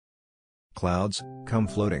Clouds come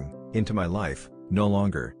floating into my life, no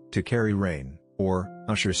longer to carry rain or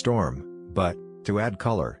usher storm, but to add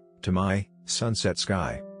color to my sunset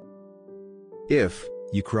sky. If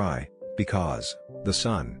you cry because the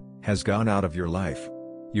sun has gone out of your life,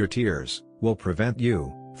 your tears will prevent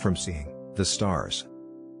you from seeing the stars.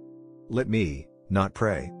 Let me not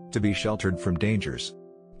pray to be sheltered from dangers,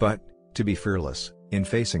 but to be fearless in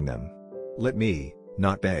facing them. Let me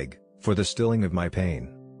not beg for the stilling of my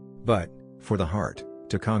pain, but for the heart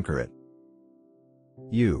to conquer it.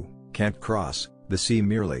 You can't cross the sea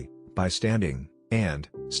merely by standing and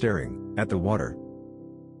staring at the water.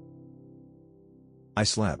 I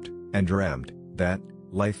slept and dreamed that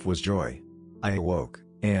life was joy. I awoke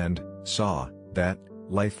and saw that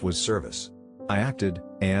life was service. I acted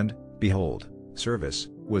and, behold, service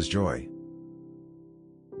was joy.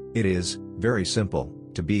 It is very simple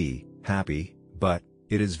to be happy, but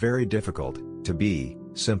it is very difficult to be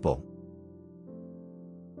simple.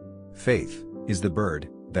 Faith is the bird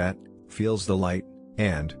that feels the light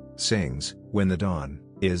and sings when the dawn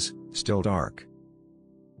is still dark.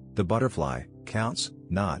 The butterfly counts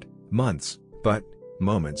not months, but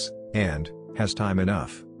moments, and has time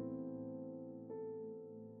enough.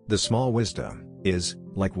 The small wisdom is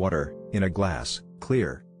like water in a glass,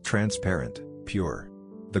 clear, transparent, pure.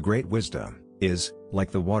 The great wisdom is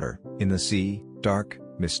like the water in the sea, dark,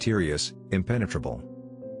 mysterious, impenetrable.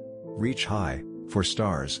 Reach high, for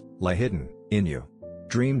stars lie hidden in you.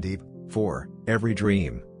 Dream deep, for every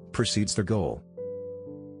dream precedes the goal.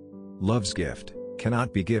 Love's gift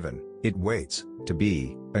cannot be given, it waits to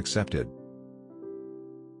be accepted.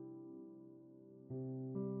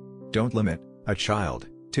 Don't limit a child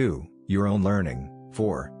to your own learning,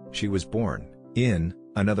 for she was born in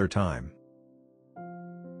another time.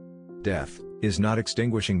 Death is not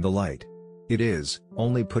extinguishing the light. It is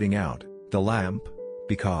only putting out the lamp,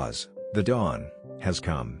 because the dawn has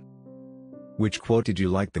come. Which quote did you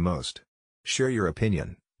like the most? Share your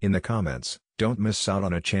opinion in the comments. Don't miss out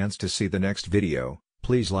on a chance to see the next video.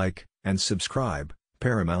 Please like and subscribe.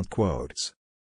 Paramount Quotes.